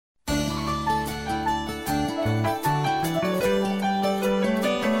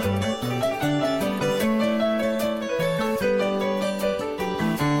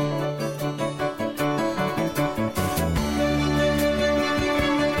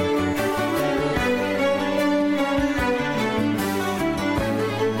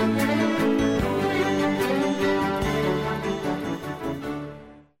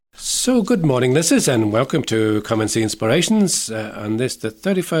So good morning, listeners, and welcome to Come and See Inspirations on this, the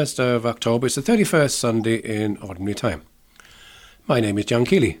 31st of October. It's the 31st Sunday in Ordinary Time. My name is John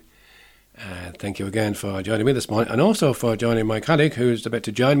Keeley. Thank you again for joining me this morning, and also for joining my colleague who's about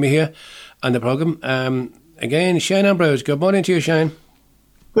to join me here on the programme. Again, Shane Ambrose. Good morning to you, Shane.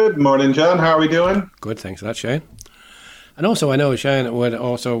 Good morning, John. How are we doing? Good, thanks for that, Shane. And also, I know Shane would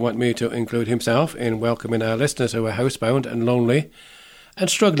also want me to include himself in welcoming our listeners who are housebound and lonely and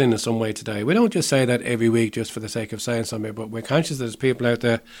struggling in some way today. We don't just say that every week just for the sake of saying something, but we're conscious that there's people out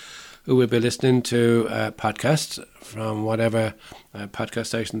there who will be listening to podcasts from whatever podcast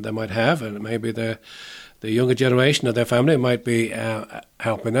station they might have, and maybe the younger generation of their family might be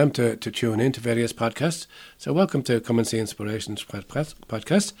helping them to tune in to various podcasts. So welcome to Come and See Inspirations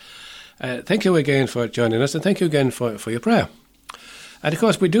podcast. Thank you again for joining us, and thank you again for your prayer. And of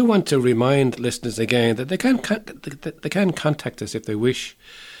course, we do want to remind listeners again that they can contact us if they wish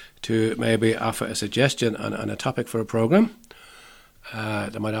to maybe offer a suggestion on a topic for a programme.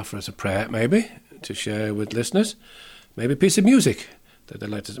 They might offer us a prayer, maybe, to share with listeners. Maybe a piece of music that they'd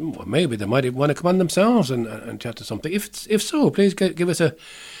like to, well, maybe they might even want to come on themselves and chat to something. If so, please give us a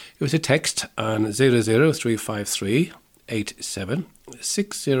text on 00353 87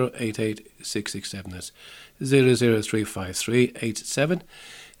 6088 667. That's 00353 87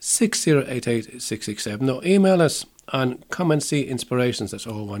 6088 667. Or email us on Come and See Inspirations, that's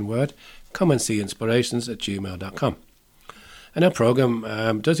all one word, comeandseeinspirations@gmail.com. And our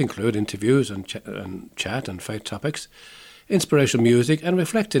programme does include interviews and chat and faith topics, inspirational music, and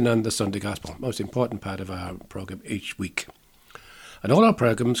reflecting on the Sunday Gospel, most important part of our programme each week. And all our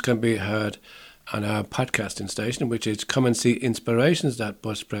programmes can be heard on our podcasting station, which is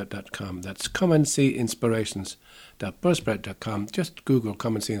comeandseeinspirations.buzzsprout.com. That's comeandseeinspirations.buzzsprout.com. Just Google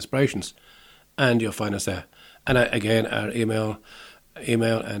Come and See Inspirations, and you'll find us there. And again, our email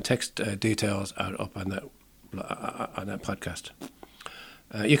and text details are up on that podcast.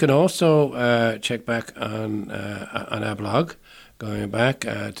 You can also check back on our blog, going back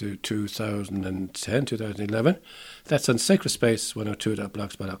to 2010, 2011. That's on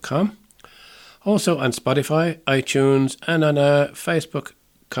sacredspace102.blogspot.com. Also on Spotify, iTunes, and on our Facebook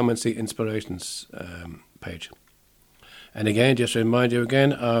Come and See Inspirations page. And again, just to remind you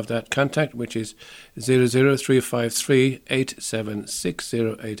again of that contact, which is 00353 87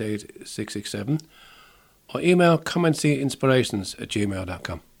 6088 667, or email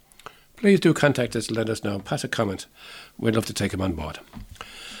comeandseeinspirations@gmail.com. Please do contact us, let us know, pass a comment. We'd love to take them on board.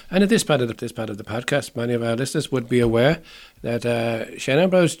 And at this part of the podcast, many of our listeners would be aware that Shane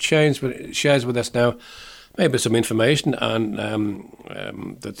Ambrose shares with us now maybe some information on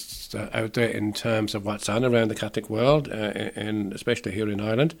that's out there in terms of what's on around the Catholic world, and especially here in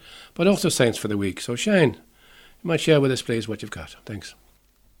Ireland, but also Saints for the Week. So Shane, you might share with us, please, what you've got. Thanks.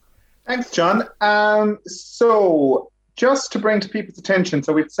 Thanks, John. So just to bring to people's attention,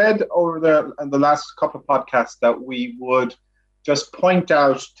 so we've said over the last couple of podcasts that we would just point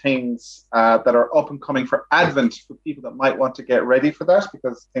out things that are up and coming for Advent for people that might want to get ready for that,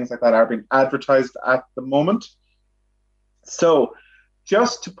 because things like that are being advertised at the moment. So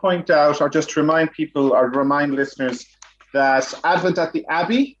just to point out, or just to remind people or remind listeners, that Advent at the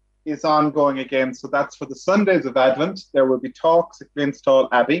Abbey is ongoing again. So that's for the Sundays of Advent. There will be talks at Glynstall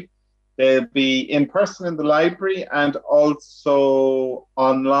Abbey. They'll be in person in the library and also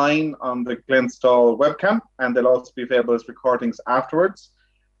online on the Glynstall webcam, and they'll also be available as recordings afterwards.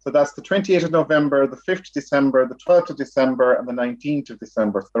 So that's the 28th of November, the 5th of December, the 12th of December, and the 19th of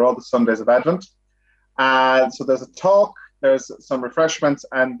December. So they're all the Sundays of Advent. So there's a talk, there's some refreshments,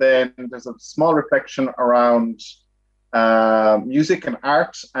 and then there's a small reflection around music and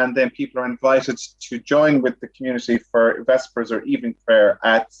art, and then people are invited to join with the community for Vespers or evening prayer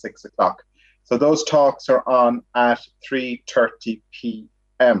at 6 o'clock. So those talks are on at 3:30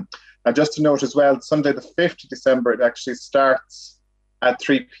 p.m. Now, just to note as well, Sunday the 5th of December, it actually starts at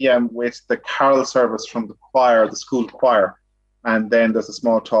 3 p.m. with the carol service from the choir, the school choir, and then there's a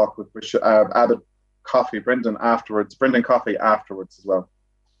small talk with Abbot Brendan Coffey afterwards as well.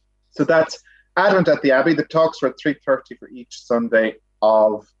 So that's Advent at the Abbey. The talks are at 3:30 for each Sunday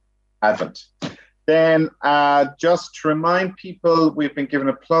of Advent. Then just to remind people, we've been given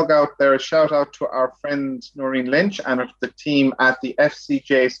a plug out there, a shout out to our friend Noreen Lynch and the team at the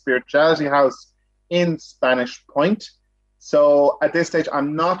FCJ Spirituality House in Spanish Point. So at this stage,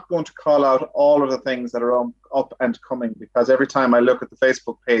 I'm not going to call out all of the things that are up and coming, because every time I look at the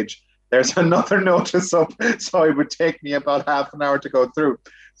Facebook page, there's another notice up, so it would take me about half an hour to go through.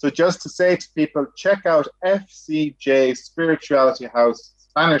 So just to say to people, check out FCJ Spirituality House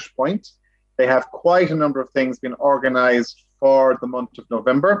Spanish Point. They have quite a number of things being organised for the month of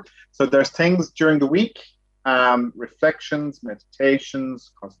November. So there's things during the week, reflections,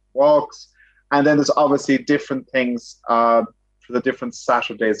 meditations, constant walks, and then there's obviously different things for the different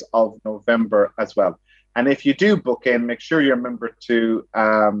Saturdays of November as well. And if you do book in, make sure you remember to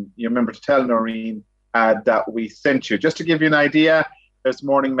tell Noreen that we sent you. Just to give you an idea, there's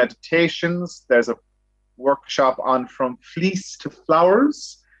morning meditations. There's a workshop on From Fleece to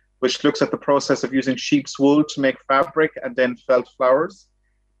Flowers, which looks at the process of using sheep's wool to make fabric and then felt flowers.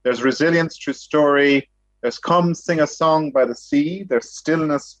 There's Resilience Through Story. There's Come Sing a Song by the Sea. There's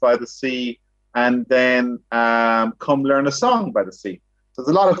Stillness by the Sea. And then Come Learn a Song by the Sea. So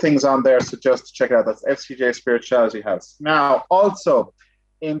there's a lot of things on there, so just check it out. That's FCJ Spirituality House. Now, also,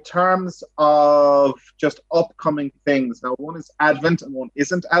 in terms of just upcoming things, now one is Advent and one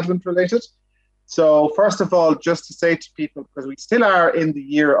isn't Advent related. So first of all, just to say to people, because we still are in the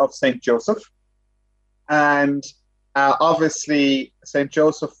year of St. Joseph, and obviously St.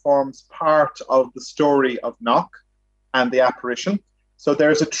 Joseph forms part of the story of Knock and the apparition. So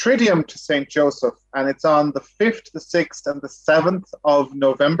there's a Triduum to St. Joseph, and it's on the 5th, the 6th, and the 7th of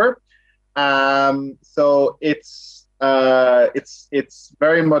November. So it's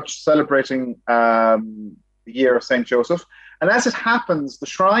very much celebrating the year of St. Joseph. And as it happens, the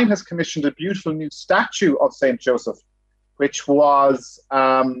shrine has commissioned a beautiful new statue of St. Joseph, which was,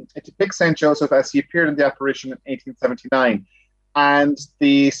 it depicts St. Joseph as he appeared in the apparition in 1879. And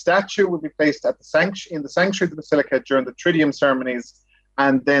the statue will be placed at in the sanctuary of the Basilica during the Triduum ceremonies.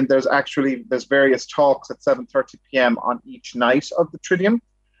 And then there's various talks at 7:30 p.m. on each night of the Triduum.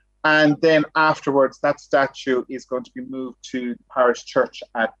 And then afterwards, that statue is going to be moved to the parish church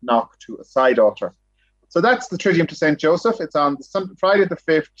at Knock to a side altar. So that's the Triduum to St. Joseph. It's on Friday the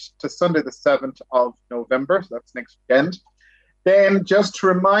 5th to Sunday the 7th of November. So that's next weekend. Then just to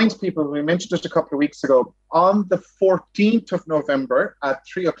remind people, we mentioned it a couple of weeks ago, on the 14th of November at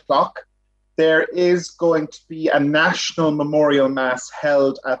 3 o'clock, there is going to be a national memorial mass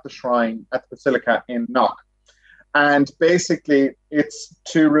held at the shrine at the Basilica in Knock. And basically, it's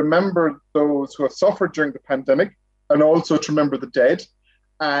to remember those who have suffered during the pandemic and also to remember the dead.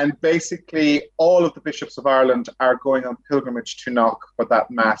 And basically, all of the bishops of Ireland are going on pilgrimage to Knock for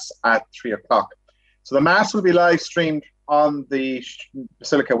that mass at 3 o'clock. So the mass will be live streamed on the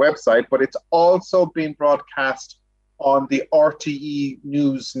Basilica website, but it's also being broadcast on the RTE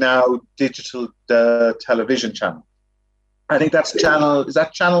News Now digital television channel. I think that's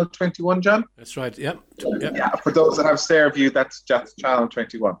channel 21, John? That's right, yep. Yeah, for those that have Sairview, that's just channel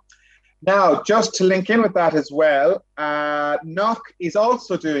 21. Now, just to link in with that as well, Knock is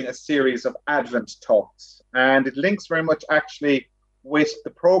also doing a series of Advent talks, and it links very much actually with the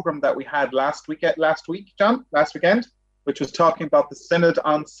program that we had last weekend, which was talking about the Synod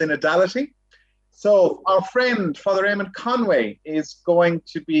on Synodality. So our friend, Father Eamon Conway, is going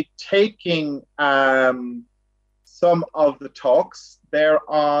to be taking some of the talks. They're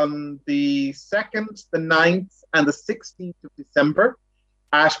on the 2nd, the 9th, and the 16th of December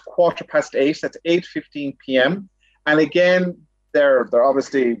at 8:15. That's 8:15 p.m. And again, they're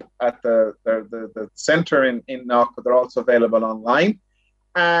obviously at the centre in Knock, but they're also available online.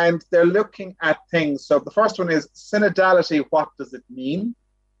 And they're looking at things. So the first one is synodality, what does it mean?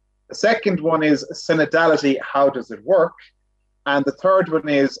 The second one is synodality, how does it work? And the third one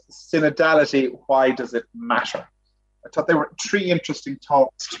is synodality, why does it matter? I thought there were 3 interesting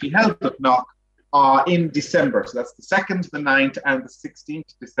talks to be held at Knock in December. So that's the 2nd, the 9th, and the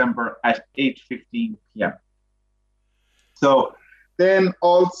 16th of December at 8:15 p.m. So then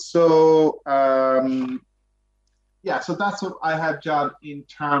also, so that's what I have, John, in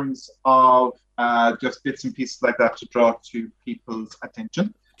terms of just bits and pieces like that to draw to people's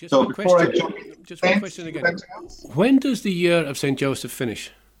attention. Just one question again. When does the year of St. Joseph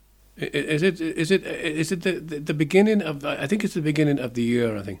finish? Is it the beginning of? I think it's the beginning of the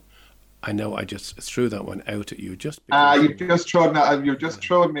year. I think. I know. I just threw that one out at you. You've just thrown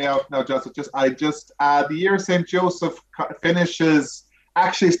me out now, Joseph. The year of St. Joseph finishes.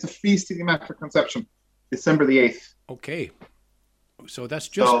 Actually, it's the Feast of the Immaculate Conception, December the 8th. Okay, so that's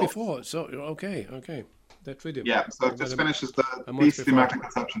just before. So okay. That's really so it just finishes the Feast of the Immaculate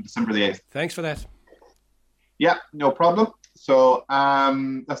Conception, December the 8th. Thanks for that. Yeah, no problem. So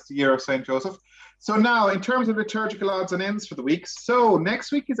that's the year of St. Joseph. So now, in terms of liturgical odds and ends for the week, so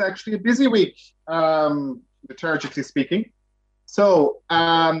next week is actually a busy week, liturgically speaking. So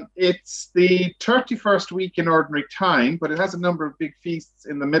it's the 31st week in Ordinary Time, but it has a number of big feasts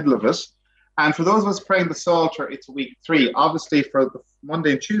in the middle of it. And for those of us praying the Psalter, it's week 3. Obviously, for the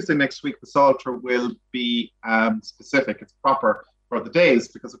Monday and Tuesday next week, the Psalter will be specific. It's proper for the days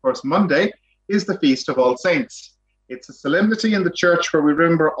because, of course, Monday is the Feast of All Saints. It's a solemnity in the church where we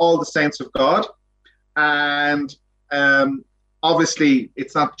remember all the saints of God. And obviously,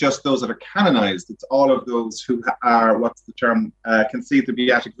 it's not just those that are canonized, it's all of those who are, conceive the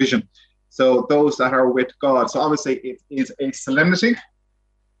beatific vision. So those that are with God. So obviously, it is a solemnity.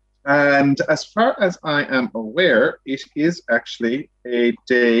 And as far as I am aware, it is actually a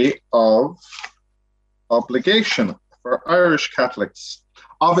day of obligation for Irish Catholics.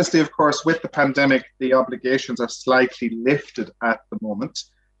 Obviously, of course, with the pandemic, the obligations are slightly lifted at the moment.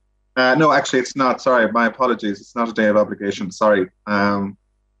 No, actually, it's not. Sorry, my apologies. It's not a day of obligation. Sorry.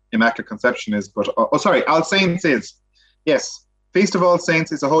 Immaculate Conception is, but sorry, All Saints is. Yes, Feast of All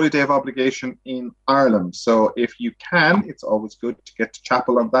Saints is a holy day of obligation in Ireland. So if you can, it's always good to get to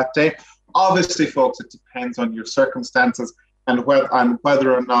chapel on that day. Obviously, folks, it depends on your circumstances and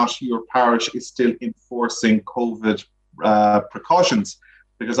whether or not your parish is still enforcing COVID precautions.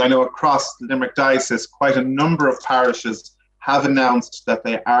 Because I know across the Limerick Diocese, quite a number of parishes have announced that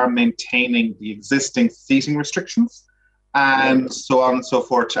they are maintaining the existing seating restrictions and so on and so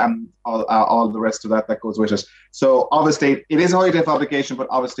forth, and all the rest of that goes with it. So obviously, it is a holy day of obligation, but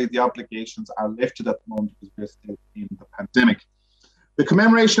obviously the obligations are lifted at the moment because we're still in the pandemic. The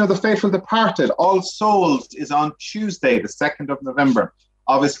commemoration of the faithful departed, All Souls, is on Tuesday, the 2nd of November.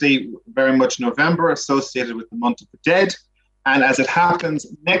 Obviously, very much November associated with the month of the dead. And as it happens,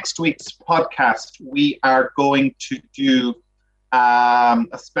 next week's podcast, we are going to do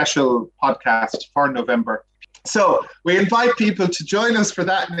a special podcast for November. So we invite people to join us for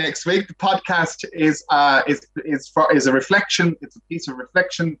that next week. The podcast is a reflection. It's a piece of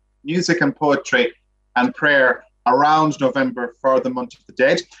reflection, music and poetry and prayer around November for the month of the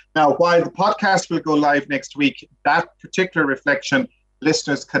dead. Now, while the podcast will go live next week, that particular reflection,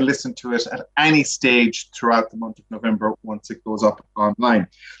 listeners can listen to it at any stage throughout the month of November once it goes up online.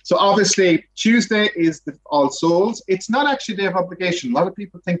 So obviously, Tuesday is the All Souls. It's not actually a day of obligation. A lot of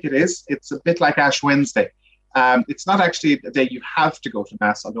people think it is. It's a bit like Ash Wednesday. It's not actually a day you have to go to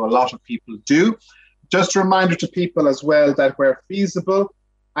Mass, although a lot of people do. Just a reminder to people as well that where feasible,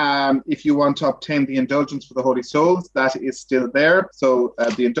 if you want to obtain the indulgence for the Holy Souls, that is still there. So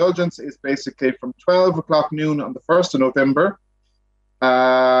the indulgence is basically from 12 o'clock noon on the 1st of November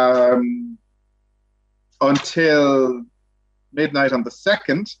until midnight on the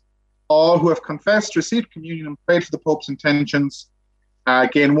 2nd. All who have confessed, received communion, and prayed for the Pope's intentions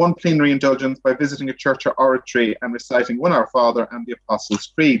gain one plenary indulgence by visiting a church or oratory and reciting one Our Father and the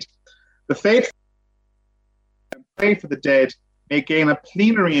Apostles' Creed. The faithful and pray for the dead may gain a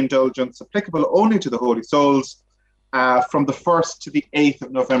plenary indulgence applicable only to the Holy Souls from the 1st to the 8th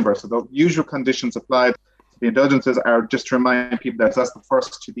of November. So the usual conditions applied. The indulgences are just to remind people that that's the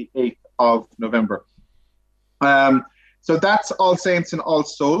 1st to the 8th of November. So that's All Saints and All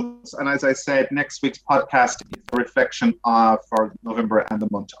Souls. And as I said, next week's podcast is a reflection for November and the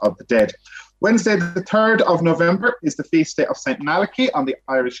month of the dead. Wednesday, the 3rd of November, is the feast day of St. Malachy on the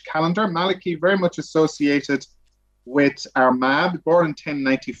Irish calendar. Malachy, very much associated with Armagh, born in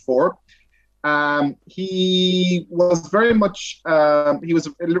 1094. He was very much, he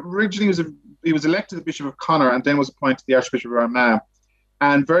was elected the Bishop of Connor and then was appointed the Archbishop of Armagh,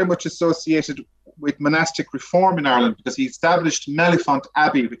 and very much associated with monastic reform in Ireland because he established Mellifont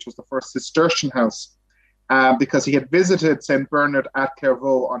Abbey, which was the first Cistercian house, because he had visited St. Bernard at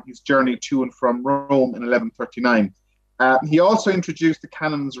Clairvaux on his journey to and from Rome in 1139. He also introduced the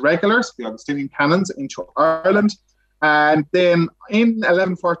canons regulars, the Augustinian canons, into Ireland. And then in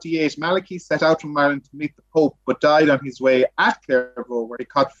 1148, Malachy set out from Ireland to meet the Pope, but died on his way at Clairvaux, where he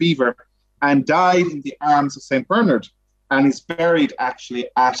caught fever and died in the arms of St. Bernard. And is buried actually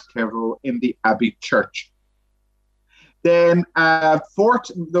at Clairvaux in the Abbey Church. Then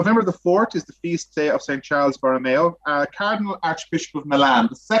November the 4th is the feast day of St. Charles Borromeo, Cardinal Archbishop of Milan,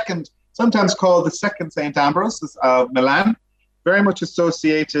 the second, sometimes called the second St. Ambrose of Milan, very much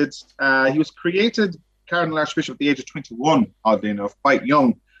associated. He was created Cardinal Archbishop at the age of 21, oddly enough, quite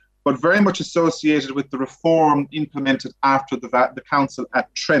young, but very much associated with the reform implemented after the Council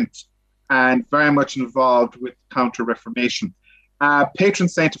at Trent, and very much involved with Counter-Reformation. Patron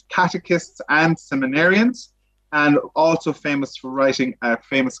saint of catechists and seminarians, and also famous for writing a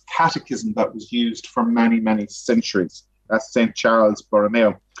famous catechism that was used for many, many centuries. That's St. Charles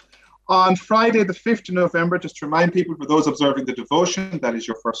Borromeo. On Friday, the 5th of November, just to remind people, for those observing the devotion, that is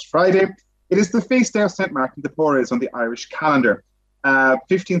your first Friday, it is the feast day of St. Martin de Porres on the Irish calendar.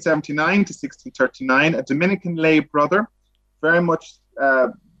 1579 to 1639, a Dominican lay brother, very much...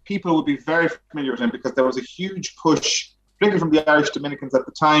 people will be very familiar with him because there was a huge push, particularly from the Irish Dominicans at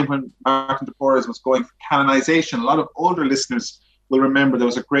the time when Martin de Porres was going for canonization. A lot of older listeners will remember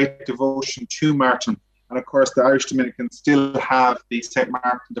there was a great devotion to Martin And of course, the Irish Dominicans still have the St.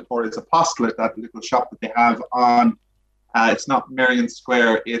 Martin de Porres Apostolate, that little shop that they have on, it's not Merrion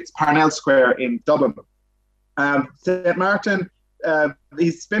Square, it's Parnell Square in Dublin. St. Martin,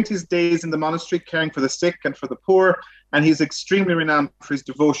 he spent his days in the monastery caring for the sick and for the poor, and he's extremely renowned for his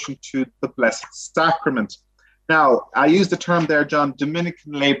devotion to the Blessed Sacrament. Now, I used the term there, John,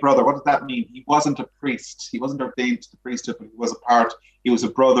 Dominican lay brother. What does that mean? He wasn't a priest. He wasn't ordained to the priesthood, but he was a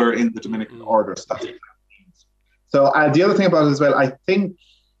brother in the Dominican order. So that's what that means. So the other thing about it as well, I think,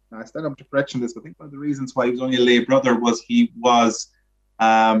 I stand up to correction this, but I think one of the reasons why he was only a lay brother was he was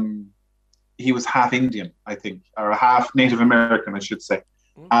half Indian, I think, or half Native American, I should say.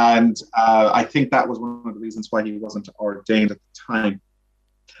 And I think that was one of the reasons why he wasn't ordained at the time.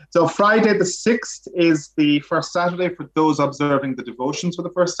 So Friday the 6th is the first Saturday for those observing the devotions for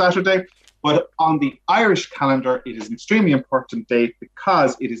the first Saturday. But on the Irish calendar, it is an extremely important date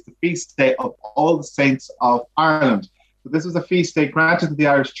because it is the feast day of all the saints of Ireland. So this was a feast day granted to the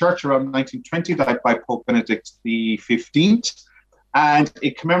Irish Church around 1920 by Pope Benedict XV. And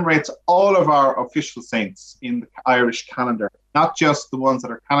it commemorates all of our official saints in the Irish calendar, not just the ones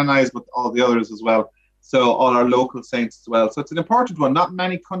that are canonized, but all the others as well. So all our local saints as well. So it's an important one. Not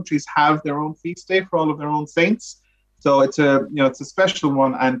many countries have their own feast day for all of their own saints. So it's a special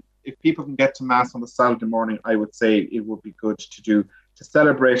one. And if people can get to Mass on the Saturday morning, I would say it would be good to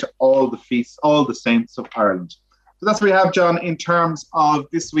celebrate all the feasts, all the saints of Ireland. So that's what we have, John, in terms of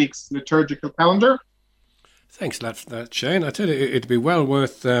this week's liturgical calendar. Thanks a lot for that, Shane. I tell you, it'd be well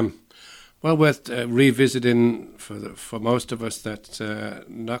worth revisiting for most of us that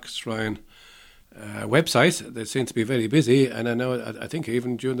Knox Ryan website. They seem to be very busy, and I think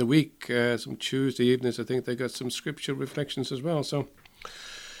even during the week, some Tuesday evenings, I think they got some scripture reflections as well. So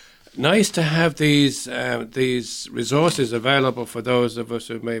nice to have these resources available for those of us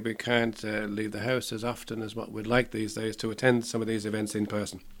who maybe can't leave the house as often as what we'd like these days to attend some of these events in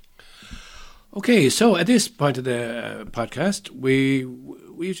person. Okay, so at this point of the podcast, we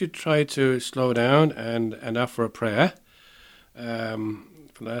usually try to slow down and offer a prayer. For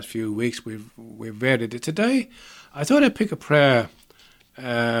the last few weeks, we've varied it. Today, I thought I'd pick a prayer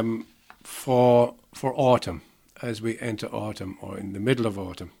for autumn, as we enter autumn or in the middle of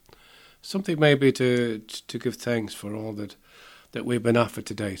autumn. Something maybe to give thanks for all that we've been offered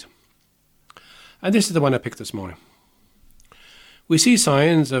to date. And this is the one I picked this morning. We see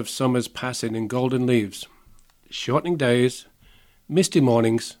signs of summer's passing in golden leaves, shortening days, misty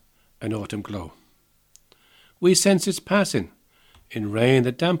mornings, and autumn glow. We sense its passing in rain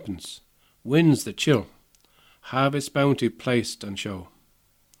that dampens, winds that chill, harvest bounty placed on show.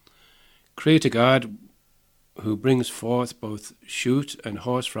 Creator God, who brings forth both shoot and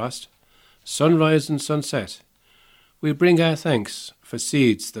hoarse frost, sunrise and sunset, we bring our thanks for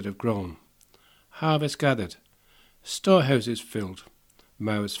seeds that have grown, harvest gathered, storehouses filled,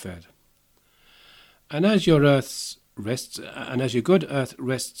 mouths fed. And as your good earth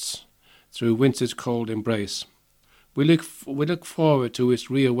rests through winter's cold embrace, we look forward to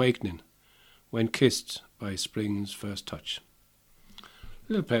its reawakening when kissed by spring's first touch. A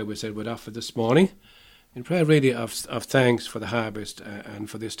little prayer we said we'd offer this morning, in prayer really of thanks for the harvest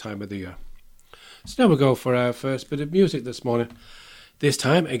and for this time of the year. So now we'll go for our first bit of music this morning. This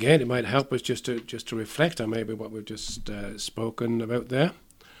time, again, it might help us just to reflect on maybe what we've just spoken about there,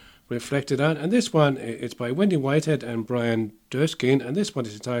 reflected on. And this one, it's by Wendy Whitehead and Brian Durskine, and this one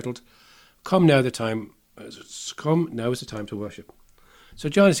is entitled, Come Now is the Time to Worship. So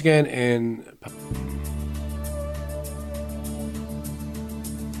join us again in...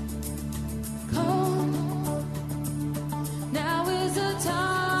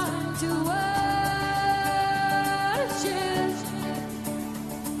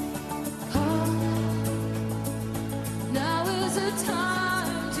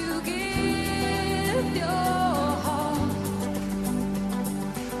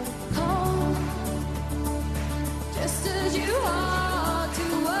 Just as you are to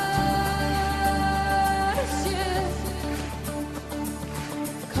worship.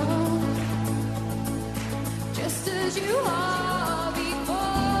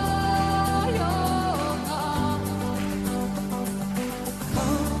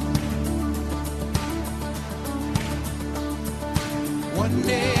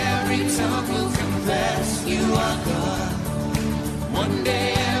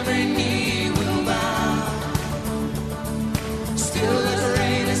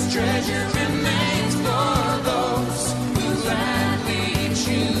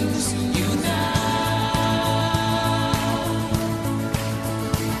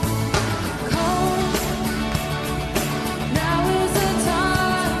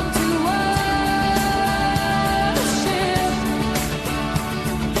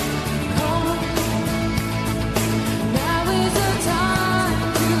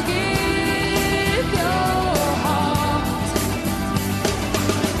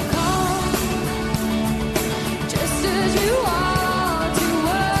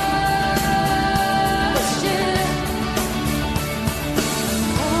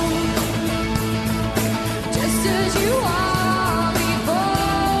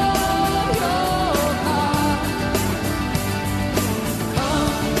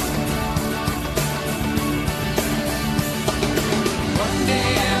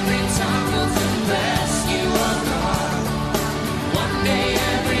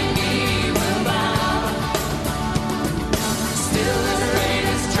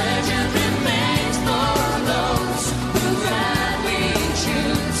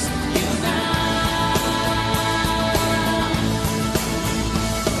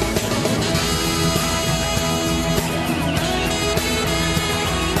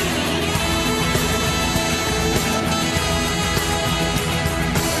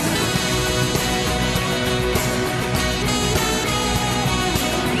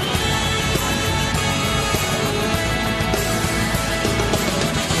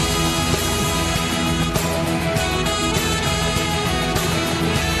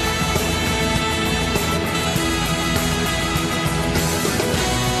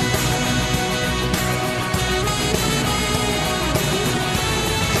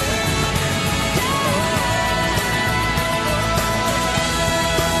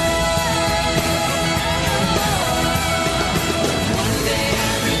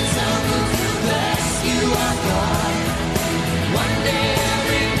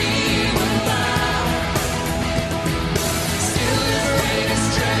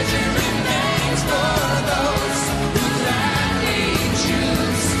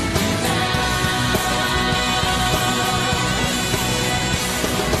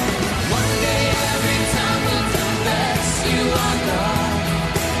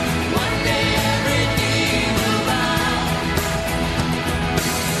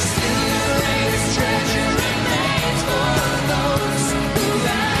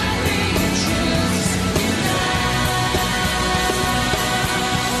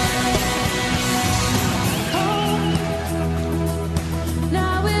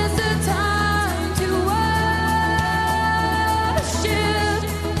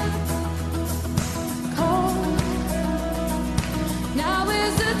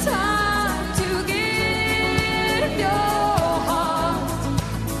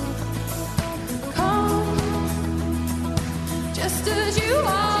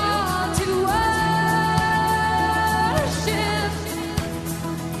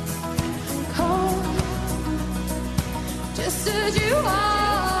 understood you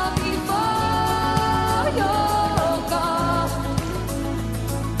all before you're gone.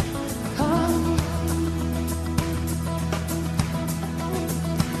 Come,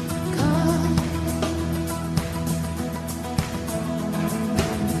 come,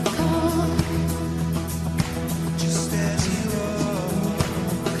 come, Just as you are.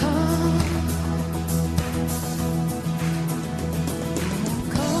 come,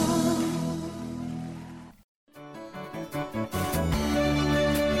 come.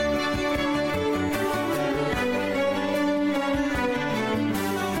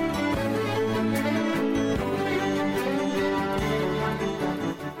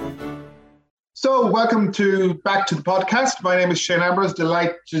 So, welcome back to the podcast. My name is Shane Ambrose.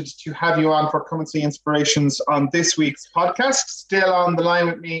 Delighted to have you on for Come and See Inspirations on this week's podcast. Still on the line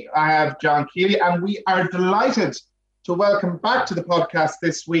with me, I have John Keeley, and we are delighted to welcome back to the podcast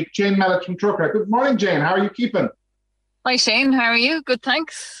this week Jane Mellett from Drucker. Good morning, Jane. How are you keeping? Hi Shane, how are you? Good,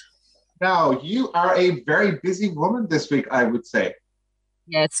 thanks. Now, you are a very busy woman this week, I would say.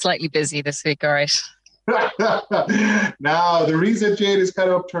 Yeah, it's slightly busy this week, all right. Now, the reason Jane is kind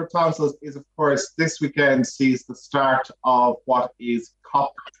of up to her tonsils is, of course, this weekend sees the start of what is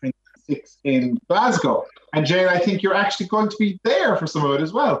COP26 in Glasgow. And Jane, I think you're actually going to be there for some of it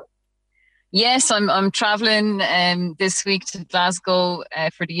as well. Yes, I'm travelling this week to Glasgow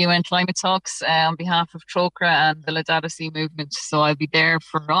for the UN climate talks on behalf of Trócaire and the Ladada Sea movement. So I'll be there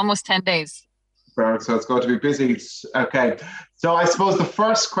for almost 10 days. Perfect. So it's going to be busy. Okay. So I suppose the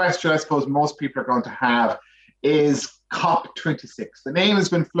first question most people are going to have is COP26. The name has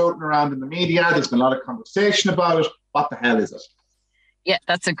been floating around in the media. There's been a lot of conversation about it. What the hell is it? Yeah,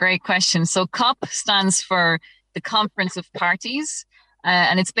 that's a great question. So COP stands for the Conference of Parties.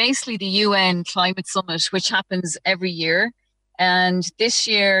 And it's basically the UN Climate Summit, which happens every year. And this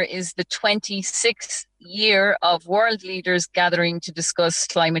year is the 26th year of world leaders gathering to discuss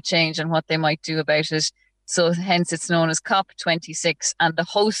climate change and what they might do about it. So hence it's known as COP26. And the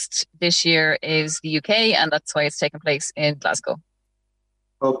host this year is the UK, and that's why it's taking place in Glasgow.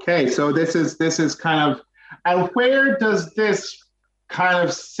 Okay, so this is kind of, and where does this kind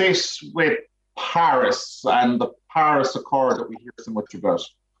of sit with Paris and the Paris Accord that we hear so much about?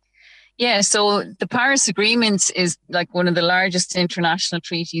 Yeah, so the Paris Agreement is like one of the largest international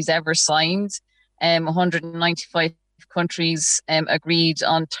treaties ever signed. 195 countries agreed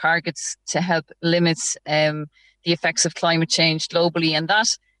on targets to help limit the effects of climate change globally. And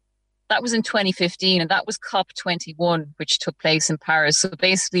that was in 2015, and that was COP21, which took place in Paris. So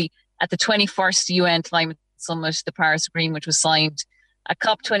basically, at the 21st UN Climate Summit, the Paris Agreement was signed. At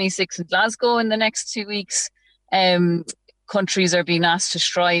COP26 in Glasgow in the next 2 weeks, countries are being asked to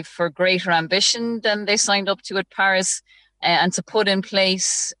strive for greater ambition than they signed up to at Paris, and to put in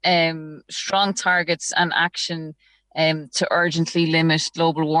place strong targets and action to urgently limit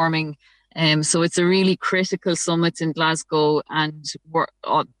global warming. So it's a really critical summit in Glasgow, and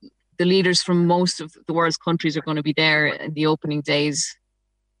the leaders from most of the world's countries are going to be there in the opening days.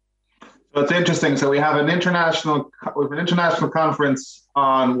 So it's interesting. So we have an international conference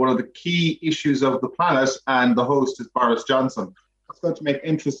on one of the key issues of the planet, and the host is Boris Johnson. That's going to make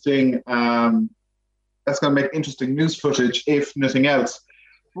interesting. That's going to make interesting news footage, if nothing else.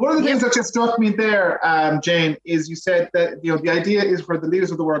 One of the things that just struck me there, Jane, is you said that the idea is for the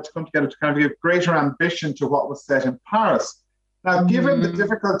leaders of the world to come together to kind of give greater ambition to what was set in Paris. Now, given the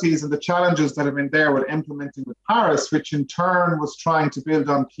difficulties and the challenges that have been there with implementing with Paris, which in turn was trying to build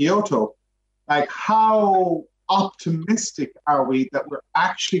on Kyoto, like how optimistic are we that we're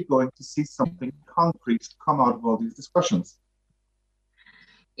actually going to see something concrete come out of all these discussions?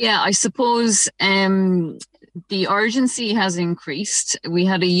 Yeah, I suppose the urgency has increased. We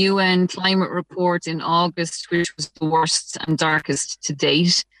had a UN climate report in August, which was the worst and darkest to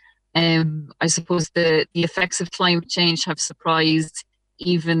date. I suppose the effects of climate change have surprised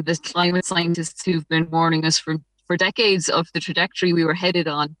even the climate scientists who've been warning us for decades of the trajectory we were headed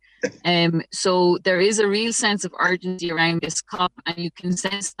on. So there is a real sense of urgency around this COP, and you can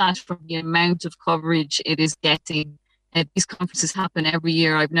sense that from the amount of coverage it is getting. These conferences happen every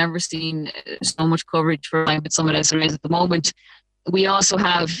year. I've never seen so much coverage for climate summit as there is at the moment. We also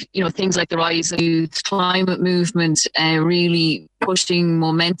have, things like the rise of the youth climate movement really pushing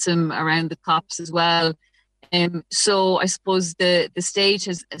momentum around the COPs as well. So I suppose the stage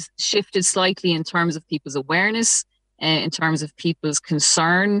has shifted slightly in terms of people's awareness, in terms of people's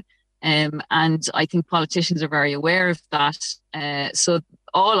concern. And I think politicians are very aware of that. So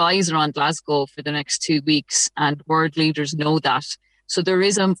all eyes are on Glasgow for the next 2 weeks, and world leaders know that. So there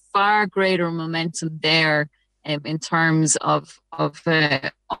is a far greater momentum there in terms of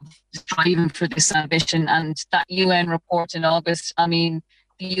striving for this ambition. And that UN report in August, I mean,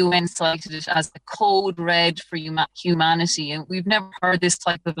 the UN cited it as the code red for humanity. And we've never heard this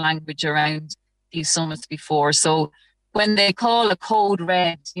type of language around these summits before. So when they call a code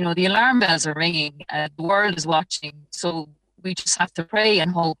red, you know, the alarm bells are ringing. The world is watching. So we just have to pray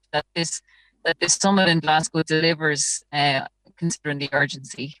and hope that this summit in Glasgow delivers, considering the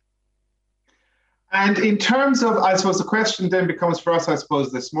urgency. And in terms of, I suppose the question then becomes for us, I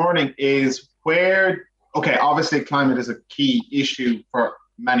suppose, this morning is obviously climate is a key issue for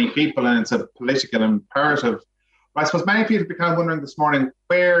many people and it's a political imperative. But I suppose many people be kind of wondering this morning,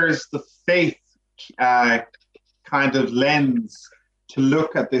 where's the faith kind of lens to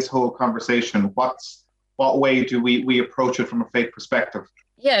look at this whole conversation? What way do we approach it from a faith perspective?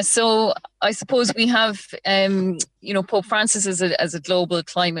 Yeah, so I suppose we have, Pope Francis as a global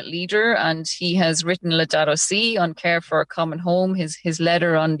climate leader, and he has written Laudato Si on care for a common home, his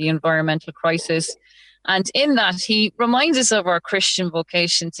letter on the environmental crisis. And in that, he reminds us of our Christian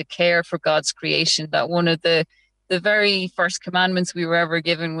vocation to care for God's creation, that one of the very first commandments we were ever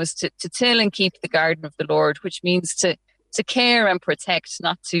given was to till and keep the garden of the Lord, which means to care and protect,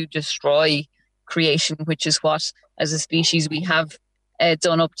 not to destroy creation, which is what, as a species, we have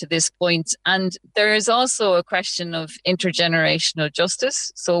done up to this point. And there is also a question of intergenerational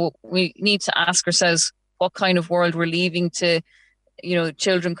justice. So we need to ask ourselves what kind of world we're leaving to,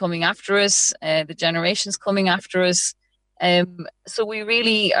 children coming after us, the generations coming after us. So we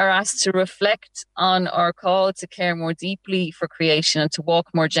really are asked to reflect on our call to care more deeply for creation and to walk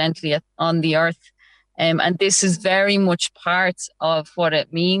more gently on the earth. And this is very much part of what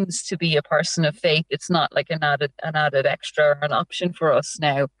it means to be a person of faith. It's not like an added extra or an option for us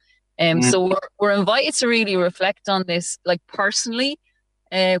now. So we're invited to really reflect on this, like personally,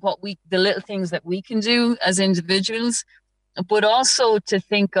 the little things that we can do as individuals, but also to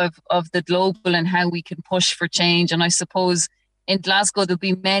think of the global and how we can push for change. And I suppose in Glasgow, there'll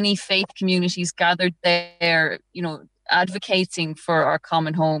be many faith communities gathered there, advocating for our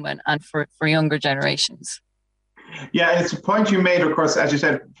common home and for younger generations. Yeah, it's a point you made, of course, as you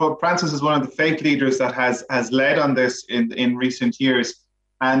said, Pope Francis is one of the faith leaders that has led on this in recent years.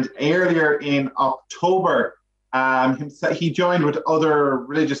 And earlier in October, he joined with other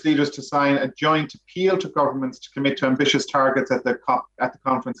religious leaders to sign a joint appeal to governments to commit to ambitious targets at the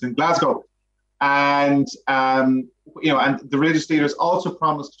conference in Glasgow. And and the religious leaders also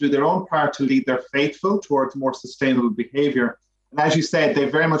promised to do their own part to lead their faithful towards more sustainable behaviour. And as you said, they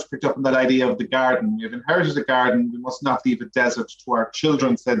very much picked up on that idea of the garden. We have inherited a garden. We must not leave a desert to our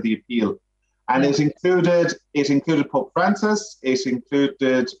children, said the appeal. And it included Pope Francis. It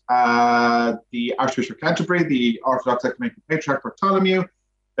included the Archbishop of Canterbury, the Orthodox Ecumenical Patriarch Bartholomew.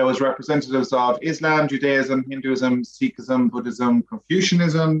 There was representatives of Islam, Judaism, Hinduism, Sikhism, Buddhism,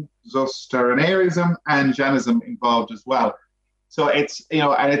 Confucianism, Zoroastrianism, and Jainism involved as well. So it's,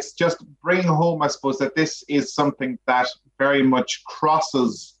 and it's just bringing home, I suppose, that this is something that very much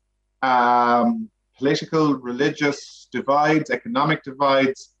crosses political, religious divides, economic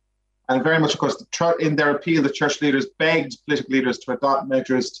divides, and very much, of course, in their appeal, the church leaders begged political leaders to adopt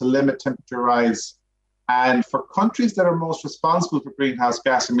measures to limit temperature rise, and for countries that are most responsible for greenhouse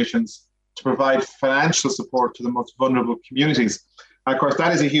gas emissions to provide financial support to the most vulnerable communities. And of course,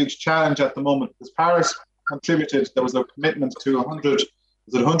 that is a huge challenge at the moment, because Paris contributed, there was a commitment to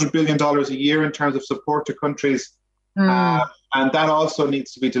 $100 billion a year in terms of support to countries. And that also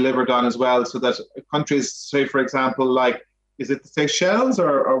needs to be delivered on as well, so that countries, say, for example, like, is it the Seychelles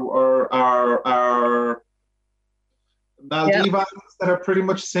or Maldives Islands that are pretty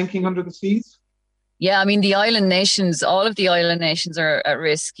much sinking under the seas? Yeah, I mean, the island nations, all of the island nations are at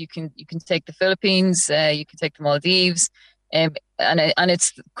risk. You can take the Philippines, you can take the Maldives, and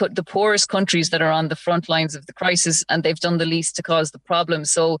it's the poorest countries that are on the front lines of the crisis, and they've done the least to cause the problem.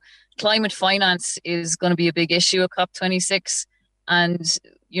 So climate finance is going to be a big issue at COP26, and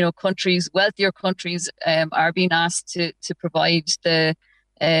wealthier countries are being asked to provide the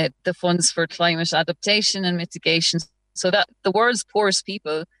funds for climate adaptation and mitigation, so that the world's poorest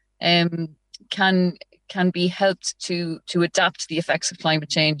people can be helped to adapt to the effects of climate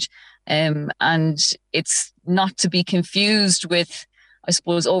change. And it's not to be confused with, I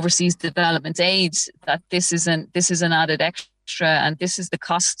suppose, overseas development aid, that this is an added extra, and this is the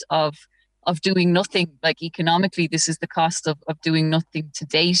cost of doing nothing. Like, economically, this is the cost of doing nothing to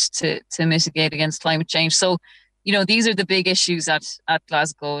date to mitigate against climate change. So, these are the big issues at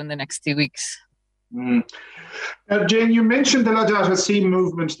Glasgow in the next 2 weeks. Jane, you mentioned the Laudato Si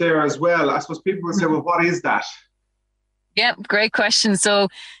movement there as well. I suppose people will say, well, what is that? Yeah, great question. So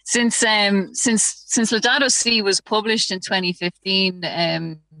since Laudato Si was published in 2015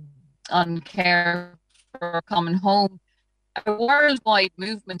 on Care for a Common Home, a worldwide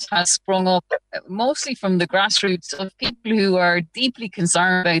movement has sprung up, mostly from the grassroots of people who are deeply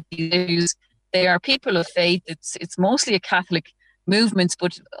concerned about these issues. They are people of faith. It's mostly a Catholic movement,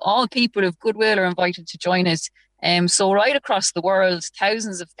 but all people of goodwill are invited to join it. So right across the world,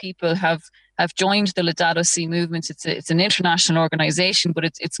 thousands of people have joined the Laudato Si movement. It's an international organization, but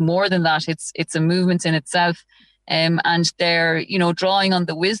it's more than that. It's a movement in itself. And they're, drawing on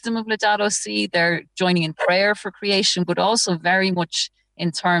the wisdom of Laudato Si. They're joining in prayer for creation, but also very much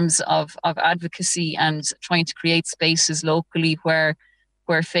in terms of advocacy and trying to create spaces locally where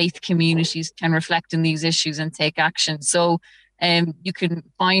faith communities can reflect on these issues and take action. So you can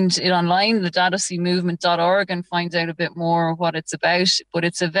find it online, laudatosimovement.org, and find out a bit more what it's about. But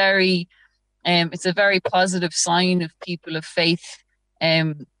it's a very positive sign of people of faith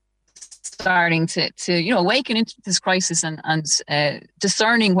starting to awaken into this crisis and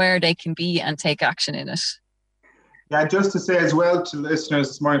discerning where they can be and take action in it. Yeah, just to say as well to listeners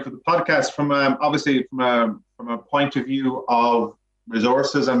this morning for the podcast, from obviously from a point of view of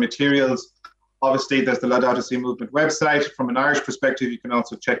resources and materials, obviously there's the Laudato Si movement website. From an Irish perspective, you can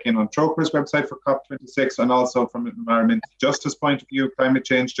also check in on Trócair's website for COP26, and also from an environmental justice point of view, climate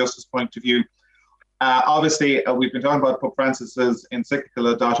change justice point of view. Obviously, we've been talking about Pope Francis's encyclical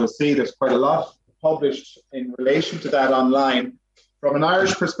Laudato Si. There's quite a lot published in relation to that online. From an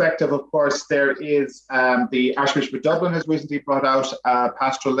Irish perspective, of course, there is the Archbishop of Dublin has recently brought out a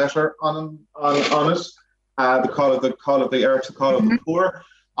pastoral letter on it, the call of the earth, the call of the poor.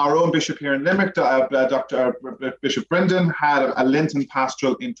 Our own bishop here in Limerick, Dr. Bishop Brendan, had a Lenten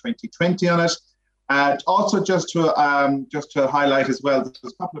pastoral in 2020 on it. Also, just to highlight as well,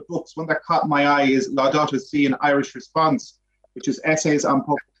 there's a couple of books. One that caught my eye is Laudato Si, an Irish Response, which is essays on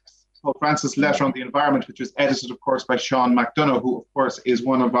Pope Francis' letter on the environment, which was edited, of course, by Sean McDonough, who, of course, is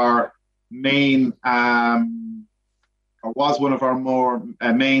one of our main, or was one of our more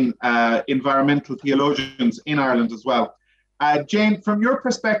main environmental theologians in Ireland as well. Jane, from your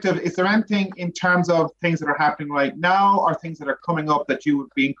perspective, is there anything in terms of things that are happening right now or things that are coming up that you would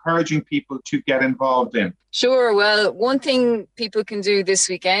be encouraging people to get involved in? Sure. Well, one thing people can do this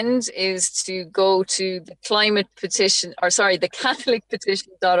weekend is to go to the the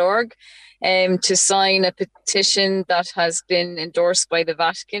CatholicPetition.org to sign a petition that has been endorsed by the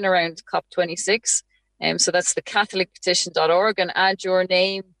Vatican around COP26. So that's the CatholicPetition.org, and add your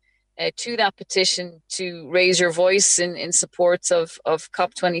name to that petition to raise your voice in support of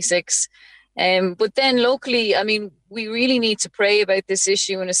COP26. But then locally, I mean, we really need to pray about this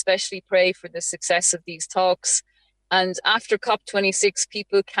issue, and especially pray for the success of these talks. And after COP26,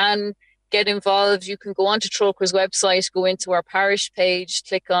 people can get involved. You can go onto Trócair's website, go into our parish page,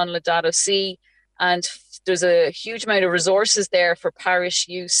 click on Laudato Si, and there's a huge amount of resources there for parish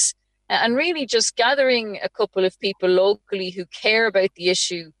use. And really just gathering a couple of people locally who care about the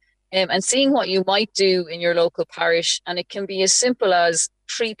issue, and seeing what you might do in your local parish. And it can be as simple as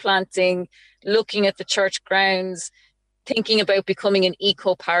tree planting, looking at the church grounds, thinking about becoming an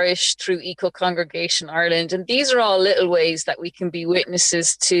eco-parish through Eco Congregation Ireland. And these are all little ways that we can be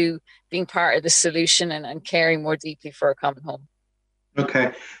witnesses to being part of the solution and caring more deeply for a common home.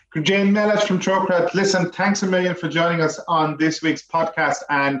 Okay. Jane Mellett from Trócair, listen, thanks a million for joining us on this week's podcast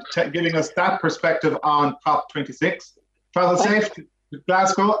and giving us that perspective on COP26. Travel safe to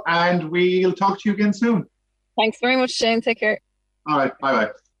Glasgow, and we'll talk to you again soon. Thanks very much, Shane. Take care. All right.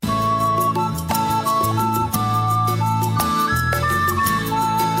 Bye-bye.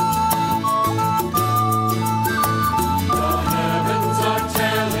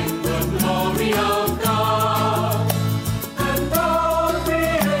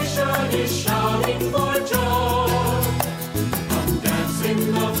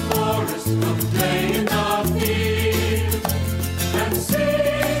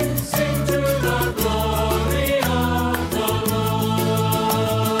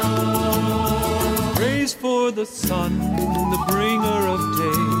 The sun, the bringer of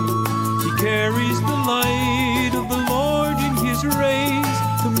day, he carries the light of the Lord in his rays,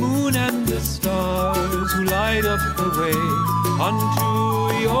 the moon and the stars who light up the way unto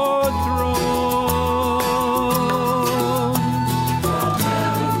your throne. The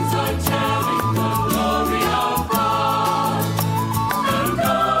heavens are telling the glory of God, and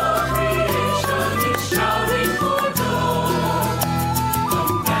all creation is shouting for joy.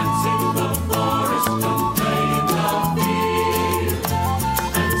 Come dance in the forest, come play in the field,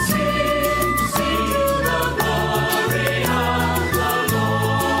 and sing the glory of the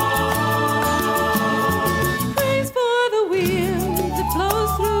Lord. Praise for the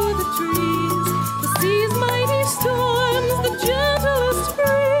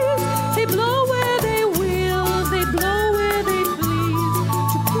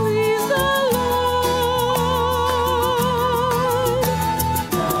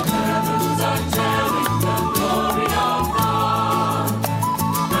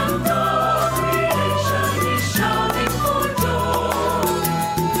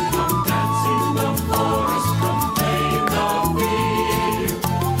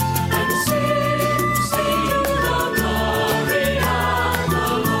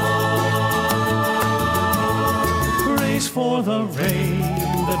for the rain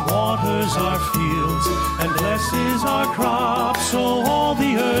that waters our fields and blesses our crops, so all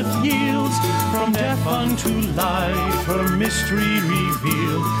the earth yields. From death unto life, her mystery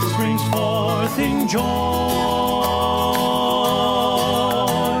revealed, springs forth in joy.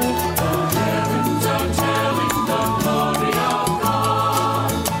 The heavens are telling the glory of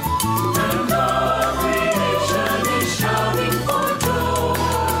God, and all creation is shouting for joy.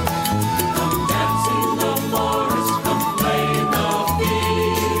 Come dance in the forest, come play in the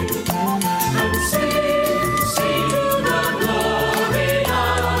field, and sing, sing the glory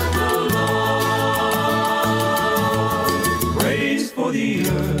of the Lord. Praise for the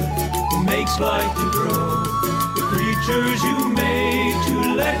earth who makes life to grow, the creatures you made to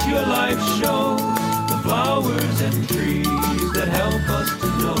let your life show, the flowers and trees that help us to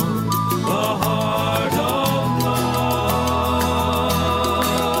know the heart of love.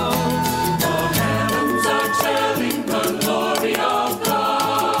 The heavens are telling the glory of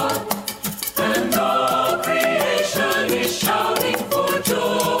God, and all creation is shouting for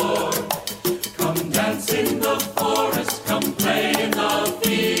joy. Come dance in the forest, come play in the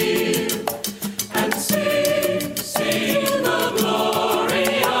field, and sing, sing the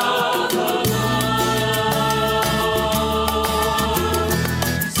glory of the Lord.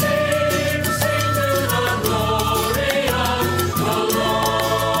 Sing, sing to the glory of the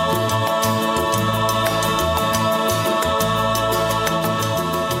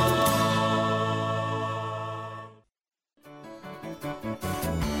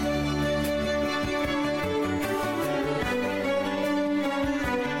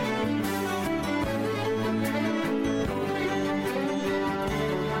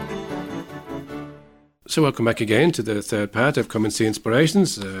So welcome back again to the third part of Come and See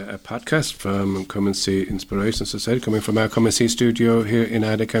Inspirations, a podcast from Come and See Inspirations, as I said, coming from our Come and See studio here in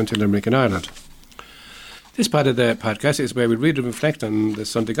Ada County, Limerick in Ireland. This part of the podcast is where we read and reflect on the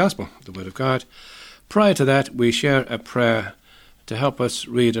Sunday Gospel, the Word of God. Prior to that, we share a prayer to help us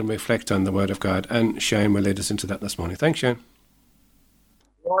read and reflect on the Word of God, and Shane will lead us into that this morning. Thanks, Shane.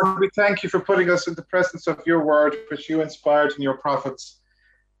 Lord, we thank you for putting us in the presence of your word, which you inspired in your prophets.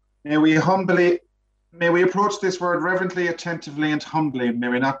 May we approach this word reverently, attentively, and humbly. May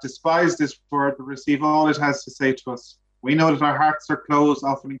we not despise this word, but receive all it has to say to us. We know that our hearts are closed,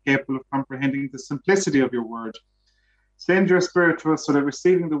 often incapable of comprehending the simplicity of your word. Send your Spirit to us so that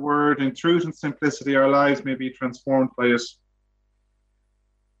receiving the word in truth and simplicity, our lives may be transformed by it.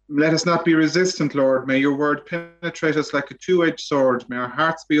 Let us not be resistant, Lord. May your word penetrate us like a two-edged sword. May our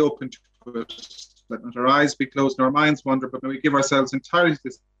hearts be open to it. Let not our eyes be closed and our minds wander, but may we give ourselves entirely to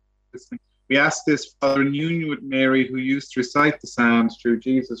this thing. We ask this, Father, in union with Mary, who used to recite the Psalms, through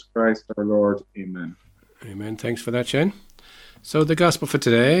Jesus Christ our Lord. Amen. Amen. Thanks for that, Shane. So the Gospel for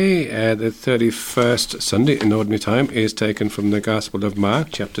today, the 31st Sunday in Ordinary Time, is taken from the Gospel of Mark,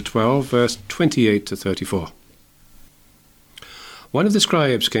 chapter 12, verse 28 to 34. One of the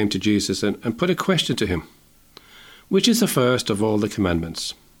scribes came to Jesus and put a question to him. Which is the first of all the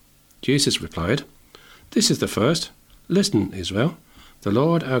commandments? Jesus replied, This is the first. Listen, Israel. The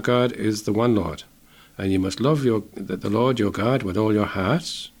Lord our God is the one Lord, and you must love the Lord your God with all your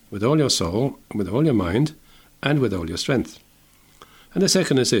heart, with all your soul, with all your mind, and with all your strength. And the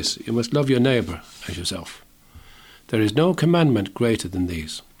second is this, you must love your neighbour as yourself. There is no commandment greater than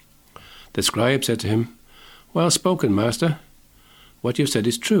these. The scribe said to him, Well spoken, Master. What you said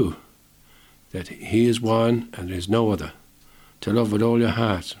is true, that he is one and there is no other, to love with all your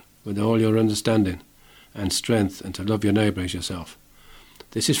heart, with all your understanding and strength, and to love your neighbour as yourself.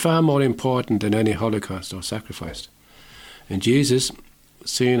 This is far more important than any holocaust or sacrifice. And Jesus,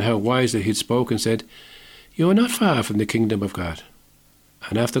 seeing how wisely he'd spoken, said, You are not far from the kingdom of God.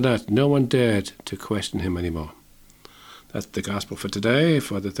 And after that, no one dared to question him anymore. That's the Gospel for today,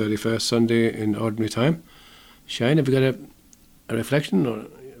 for the 31st Sunday in Ordinary Time. Shane, have you got a reflection or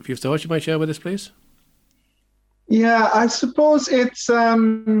a few thoughts you might share with us, please? Yeah, I suppose it's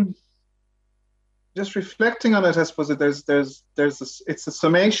just reflecting on it. I suppose that it's a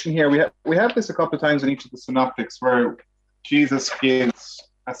summation here. We have this a couple of times in each of the synoptics where Jesus gives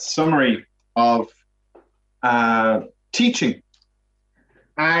a summary of teaching,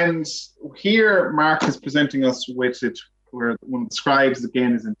 and here Mark is presenting us with it, where one of the scribes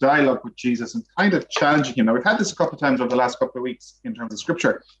again is in dialogue with Jesus and kind of challenging him. Now we've had this a couple of times over the last couple of weeks in terms of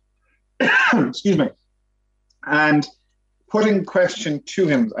scripture. Excuse me. And putting question to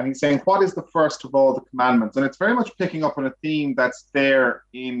him, and he's saying, what is the first of all the commandments? And it's very much picking up on a theme that's there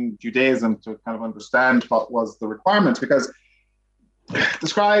in Judaism to kind of understand what was the requirement, because the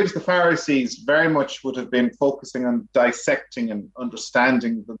scribes, the Pharisees, very much would have been focusing on dissecting and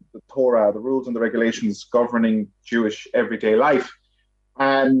understanding the Torah, the rules and the regulations governing Jewish everyday life.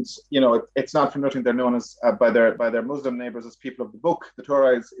 And it's not for nothing they're known as by their Muslim neighbors as people of the book. The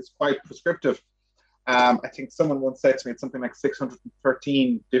Torah is quite prescriptive. I think someone once said to me it's something like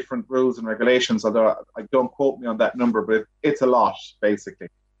 613 different rules and regulations, although I don't quote me on that number, but it's a lot, basically.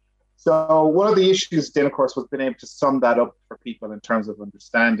 So one of the issues then, of course, was being able to sum that up for people in terms of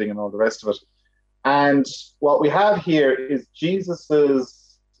understanding and all the rest of it. And what we have here is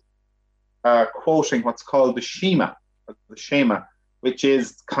Jesus's quoting what's called the Shema, which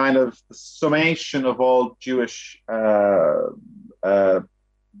is kind of the summation of all Jewish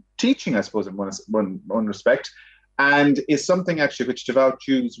teaching, I suppose, in one respect, and is something actually which devout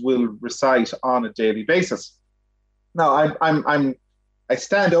Jews will recite on a daily basis. Now, I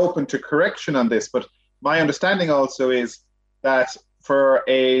stand open to correction on this, but my understanding also is that for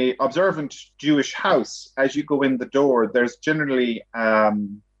a observant Jewish house, as you go in the door, there's generally a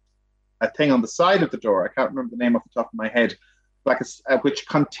thing on the side of the door. I can't remember the name off the top of my head, which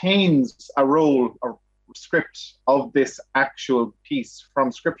contains a roll or script of this actual piece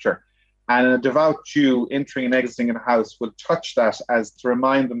from Scripture. And a devout Jew entering and exiting in a house will touch that as to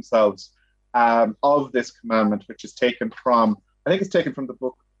remind themselves of this commandment, which is taken from, I think it's taken from the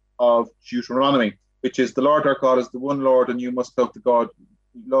book of Deuteronomy, which is the Lord our God is the one Lord, and you must love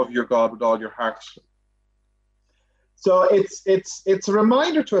your God with all your heart. So it's a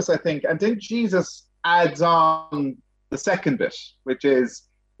reminder to us, I think, and then Jesus adds on the second bit, which is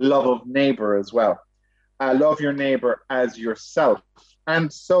love of neighbor as well. Love your neighbor as yourself.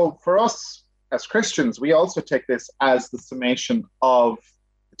 And so for us as Christians, we also take this as the summation of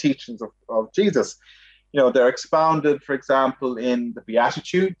the teachings of Jesus. They're expounded, for example, in the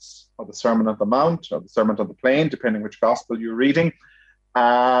Beatitudes, or the Sermon on the Mount, or the Sermon on the Plain, depending which gospel you're reading.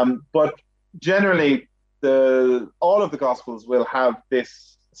 But generally, all of the gospels will have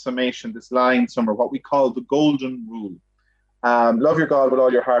this summation, this line somewhere, what we call the golden rule. Love your God with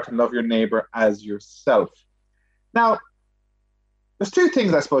all your heart and love your neighbor as yourself. Now, there's two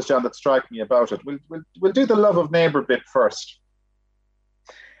things, I suppose, John, that strike me about it. We'll do the love of neighbor bit first.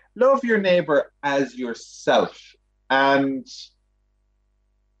 Love your neighbor as yourself. And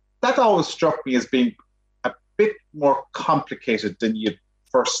that always struck me as being a bit more complicated than you'd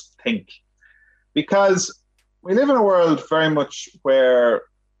first think. Because we live in a world very much where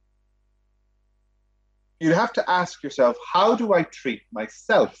you have to ask yourself, how do I treat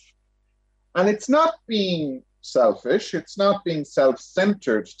myself? And it's not being selfish, it's not being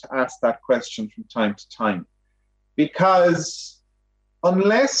self-centered to ask that question from time to time. Because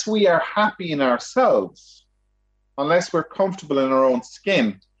unless we are happy in ourselves, unless we're comfortable in our own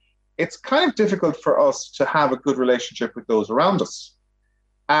skin, it's kind of difficult for us to have a good relationship with those around us.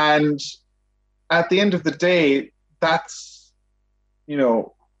 And at the end of the day, that's,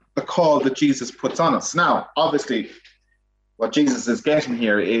 the call that Jesus puts on us. Now, obviously, what Jesus is getting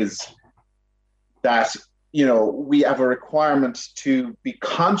here is that, we have a requirement to be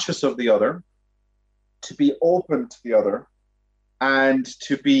conscious of the other, to be open to the other, and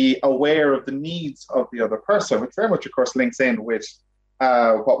to be aware of the needs of the other person, which very much, of course, links in with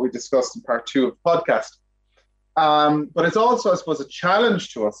what we discussed in part 2 of the podcast. But it's also, I suppose, a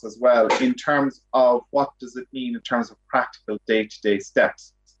challenge to us as well in terms of what does it mean in terms of practical day-to-day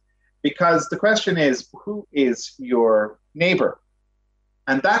steps. Because the question is, who is your neighbor?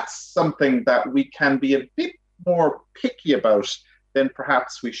 And that's something that we can be a bit more picky about than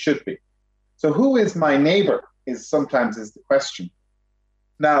perhaps we should be. So who is my neighbor sometimes is the question.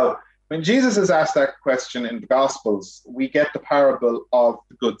 Now, when Jesus is asked that question in the Gospels, we get the parable of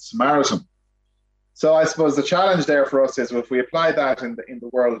the Good Samaritan. So I suppose the challenge there for us is, if we apply that in the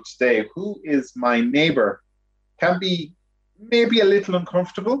world today, who is my neighbor can be maybe a little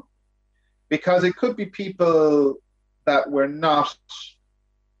uncomfortable, because it could be people that we're not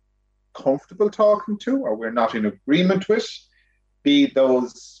comfortable talking to, or we're not in agreement with, be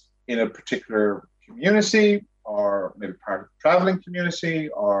those in a particular community, or maybe part of the traveling community,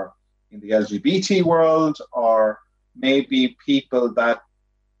 or in the LGBT world, or maybe people that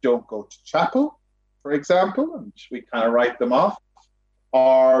don't go to chapel, for example, and we kind of write them off,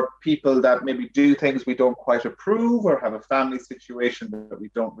 or people that maybe do things we don't quite approve, or have a family situation that we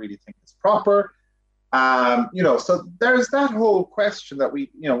don't really think is proper. So there's that whole question that we,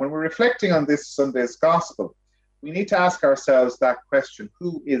 when we're reflecting on this Sunday's gospel, we need to ask ourselves that question: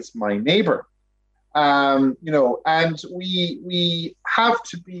 who is my neighbor? And we have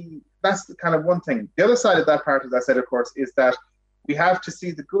to be. That's the kind of one thing. The other side of that part, as I said, of course, is that we have to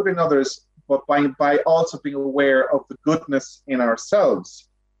see the good in others, but by also being aware of the goodness in ourselves.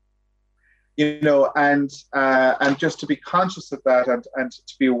 and just to be conscious of that and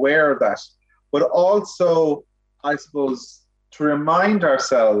to be aware of that, but also, I suppose, to remind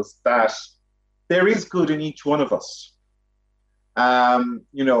ourselves that there is good in each one of us. And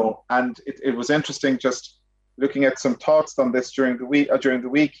it was interesting just looking at some thoughts on this during the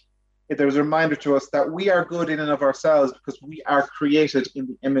week. There was a reminder to us that we are good in and of ourselves because we are created in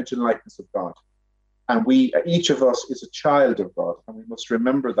the image and likeness of God. And each of us is a child of God, and we must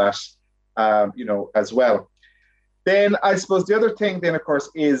remember that, as well. Then I suppose the other thing then, of course,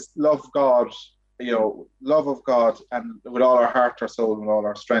 is love God, love of God, and with all our heart, our soul, and all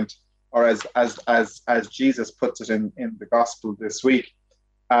our strength, or as Jesus puts it in the gospel this week.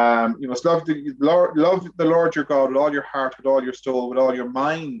 You must love the Lord your God with all your heart, with all your soul, with all your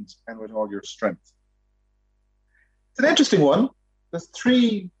mind, and with all your strength. It's an interesting one. There's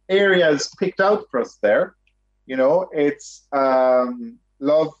 3 areas picked out for us there. It's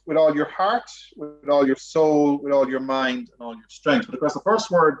love with all your heart, with all your soul, with all your mind, and all your strength. But of course, the first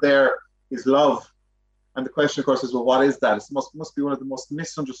word there is love. And the question, of course, is, well, what is that? It must be one of the most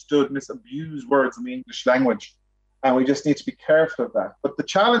misunderstood, misabused words in the English language. And we just need to be careful of that. But the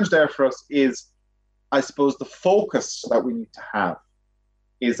challenge there for us is, I suppose, the focus that we need to have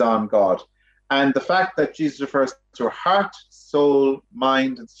is on God. And the fact that Jesus refers to our heart, soul,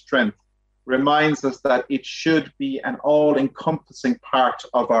 mind, and strength reminds us that it should be an all-encompassing part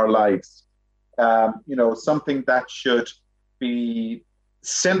of our lives. Something that should be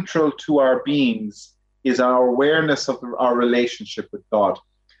central to our beings is our awareness of our relationship with God.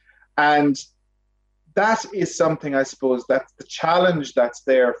 And that is something, I suppose, that's the challenge that's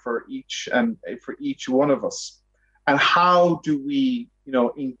there for each one of us. And how do we,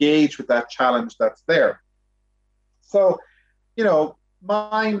 engage with that challenge that's there? So,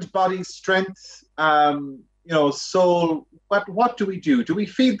 mind, body, strength, soul, what do we do? Do we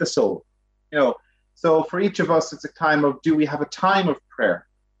feed the soul? So for each of us, it's a time of, do we have a time of prayer?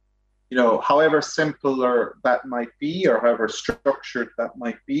 However simple or that might be, or however structured that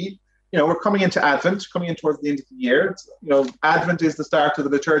might be. We're coming into Advent, coming in towards the end of the year. Advent is the start of the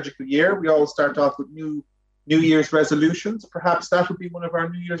liturgical year. We always start off with New Year's resolutions. Perhaps that would be one of our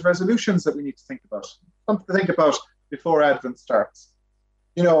New Year's resolutions that we need to think about. Something to think about before Advent starts.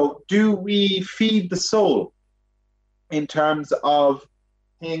 Do we feed the soul in terms of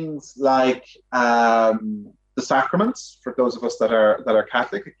things like the sacraments, for those of us that are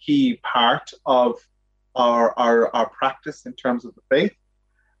Catholic, a key part of our practice in terms of the faith.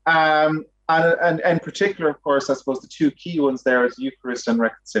 And in particular, of course, I suppose the 2 key ones there is Eucharist and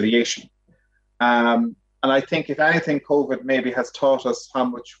reconciliation. And I think, if anything, COVID maybe has taught us how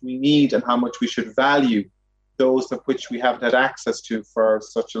much we need and how much we should value those of which we haven't had access to for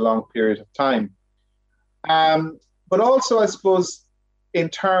such a long period of time. But also, I suppose, in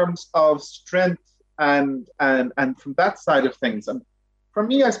terms of strength and from that side of things, and for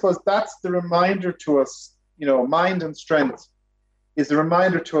me, I suppose that's the reminder to us, mind and strength is a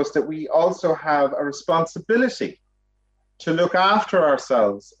reminder to us that we also have a responsibility to look after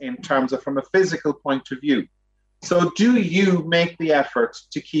ourselves in terms of from a physical point of view. So do you make the effort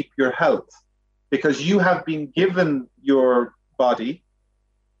to keep your health? Because you have been given your body,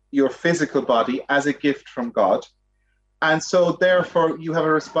 your physical body, as a gift from God. And so therefore you have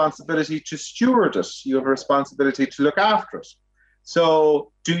a responsibility to steward it. You have a responsibility to look after it.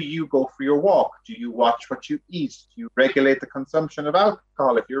 So do you go for your walk? Do you watch what you eat? Do you regulate the consumption of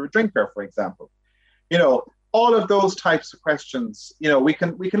alcohol if you're a drinker, for example? All of those types of questions, we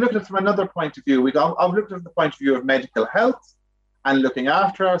can look at it from another point of view. I've looked at it from the point of view of medical health and looking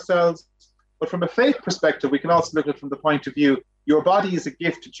after ourselves. But from a faith perspective, we can also look at it from the point of view, your body is a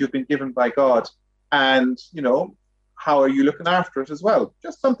gift that you've been given by God. And, how are you looking after it as well?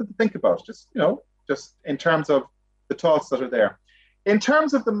 Just something to think about, just in terms of the thoughts that are there. In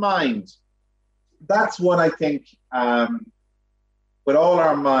terms of the mind, that's one, I think, with all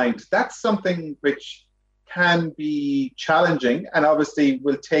our mind, that's something which can be challenging and obviously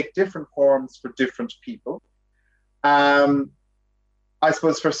will take different forms for different people. I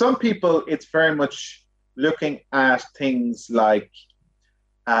suppose for some people, it's very much looking at things like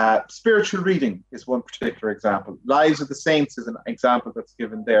spiritual reading is one particular example. Lives of the Saints is an example that's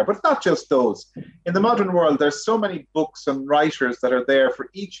given there, but it's not just those. In the modern world, there's so many books and writers that are there for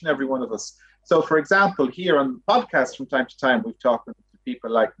each and every one of us. So, for example, here on the podcast from time to time, we've talked to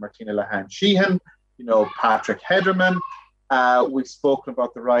people like Martina Lahan Sheehan, Patrick Hederman. We've spoken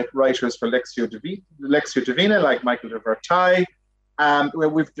about the writers for Lectio Divina, like Michael de Vertai. Where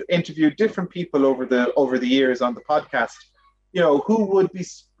we've interviewed different people over the years on the podcast, who would be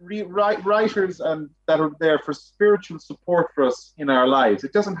writers and that are there for spiritual support for us in our lives.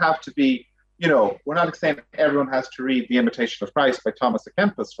 It doesn't have to be, we're not saying everyone has to read The Imitation of Christ by Thomas à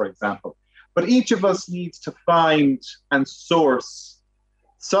Kempis, for example, but each of us needs to find and source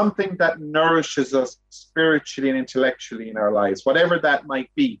something that nourishes us spiritually and intellectually in our lives, whatever that might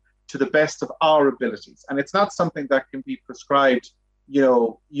be, to the best of our abilities. And it's not something that can be prescribed,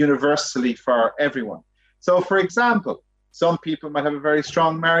 universally for everyone. So, for example, some people might have a very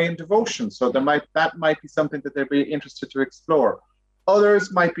strong Marian devotion, so that might be something that they'd be interested to explore.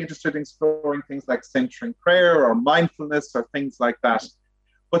 Others might be interested in exploring things like centering prayer or mindfulness or things like that.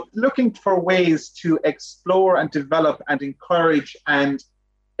 But looking for ways to explore and develop and encourage and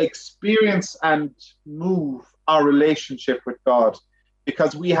experience and move our relationship with God,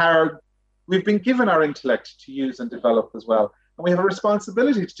 because we've been given our intellect to use and develop as well, and we have a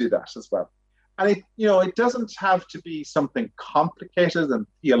responsibility to do that as well. And it doesn't have to be something complicated and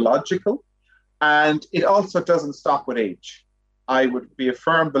theological, and it also doesn't stop with age. I would be a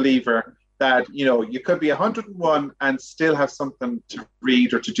firm believer that you could be 101 and still have something to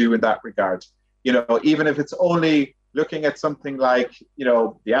read or to do in that regard. Even if it's only looking at something like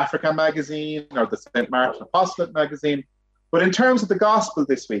the Africa magazine or the St. Martin Apostolate magazine. But in terms of the gospel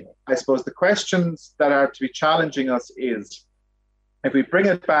this week, I suppose the questions that are to be challenging us is, if we bring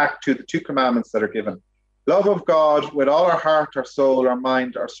it back to the 2 commandments that are given, love of God with all our heart, our soul, our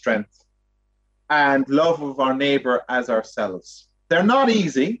mind, our strength, and love of our neighbor as ourselves. They're not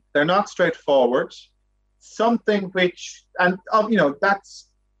easy. They're not straightforward. Something which, that's,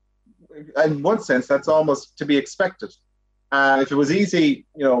 in one sense, that's almost to be expected. If it was easy,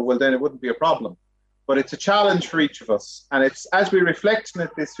 well, then it wouldn't be a problem. But it's a challenge for each of us. And it's, as we reflect on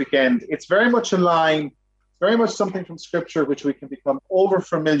it this weekend, it's very much a line, very much something from Scripture which we can become over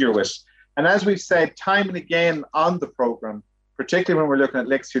familiar with. And as we've said time and again on the program, particularly when we're looking at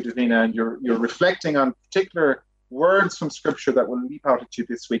Lectio Divina and you're reflecting on particular words from Scripture that will leap out at you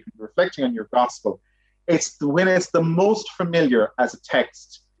this week, reflecting on your gospel, when it's the most familiar as a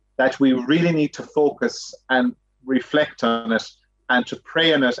text that we really need to focus and reflect on it and to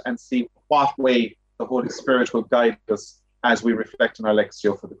pray on it and see what way the Holy Spirit will guide us as we reflect on our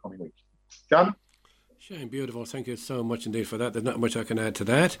Lectio for the coming week. John? Shane, beautiful. Thank you so much indeed for that. There's not much I can add to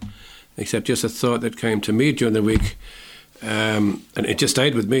that, except just a thought that came to me during the week. And it just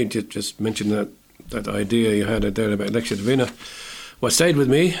stayed with me, just mentioned that idea you had there about Lectio Divina. What stayed with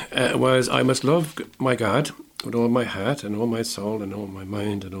me was I must love my God with all my heart and all my soul and all my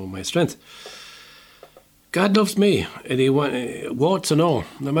mind and all my strength. God loves me, and He warts and all,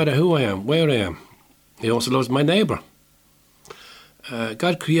 no matter who I am, where I am. He also loves my neighbour.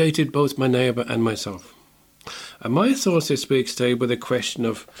 God created both my neighbour and myself. And my thoughts this week stayed with the question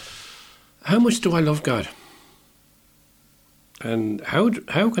of, how much do I love God? And how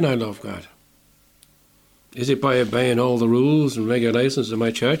can I love God? Is it by obeying all the rules and regulations of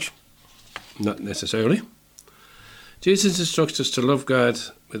my church? Not necessarily. Jesus instructs us to love God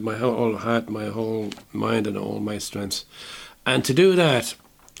with my whole heart, my whole mind and all my strengths. And to do that,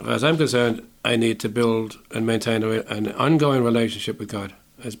 as far as I'm concerned, I need to build and maintain an ongoing relationship with God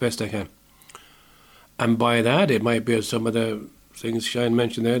as best I can. And by that, it might be some of the things Shane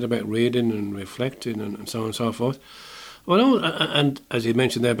mentioned there about reading and reflecting and so on and so forth. Well, and as he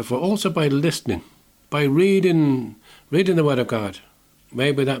mentioned there before, also by listening, by reading the Word of God.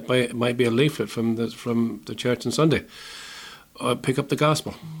 Maybe that might be a leaflet from the church on Sunday, or pick up the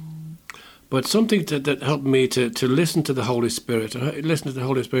Gospel. But something that helped me to listen to the Holy Spirit, and listen to the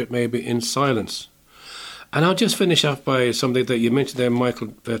Holy Spirit maybe in silence. And I'll just finish off by something that you mentioned there, Michael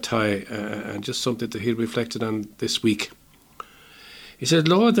Vertai, and just something that he reflected on this week. He said,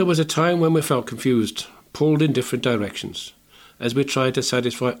 Lord, there was a time when we felt confused, pulled in different directions, as we tried to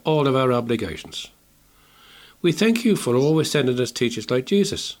satisfy all of our obligations. We thank you for always sending us teachers like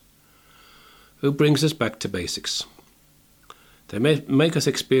Jesus, who brings us back to basics. They make us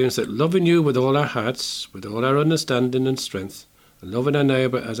experience that loving you with all our hearts, with all our understanding and strength, and loving our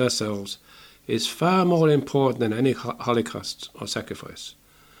neighbour as ourselves, is far more important than any holocaust or sacrifice.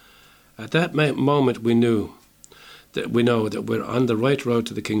 At that moment we know that we're on the right road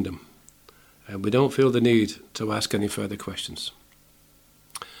to the kingdom, and we don't feel the need to ask any further questions.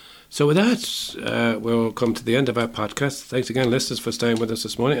 So with that, we'll come to the end of our podcast. Thanks again, listeners, for staying with us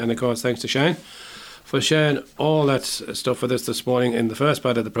this morning. And of course, thanks to Shane for sharing all that stuff with us this morning in the first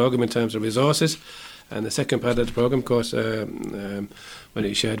part of the programme in terms of resources. And the second part of the programme, of course, when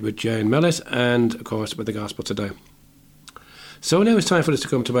he shared with Jane Mellis and, of course, with the Gospel Today. So now it's time for us to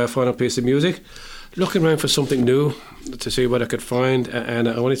come to our final piece of music. Looking around for something new to see what I could find, and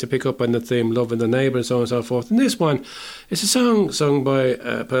I wanted to pick up on the theme loving the neighbour and so on and so forth. And this one is a song sung by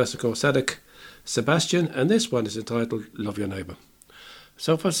a person called Sadek Sebastian, and this one is entitled Love Your Neighbour.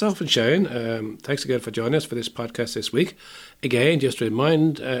 So for self and Sharon, thanks again for joining us for this podcast this week. Again, just to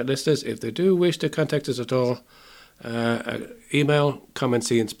remind listeners, if they do wish to contact us at all, email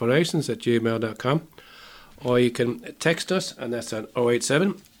commentsinspirations@gmail.com, or you can text us, and that's at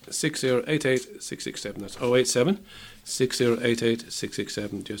 087 6088 667. That's 087 6088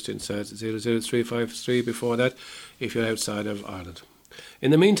 667. Just insert 00353 before that if you're outside of Ireland.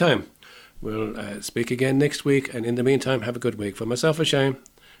 In the meantime, we'll speak again next week, and in the meantime, have a good week. For myself and Shane,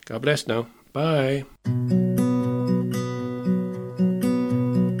 God bless now. Bye.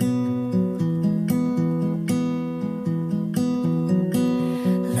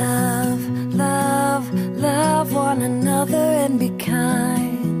 Love, love, love one another and be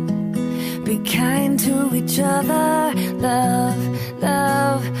kind. Be kind to each other. Love,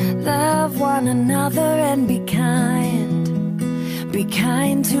 love, love one another and be kind. Be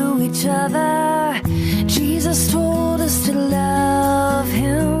kind to each other. Jesus told us to love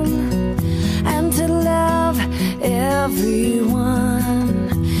Him and to love everyone.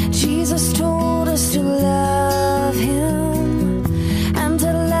 Jesus told us to love Him and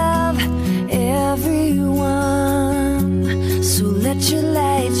to love everyone. So let your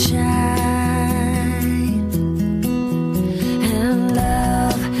light shine and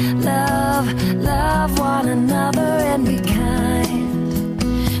love, love, love one another and be kind.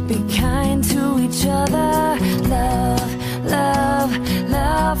 Be kind to each other. Love, love,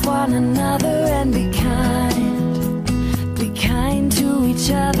 love one another and be kind. Be kind to each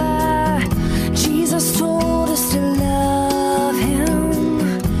other.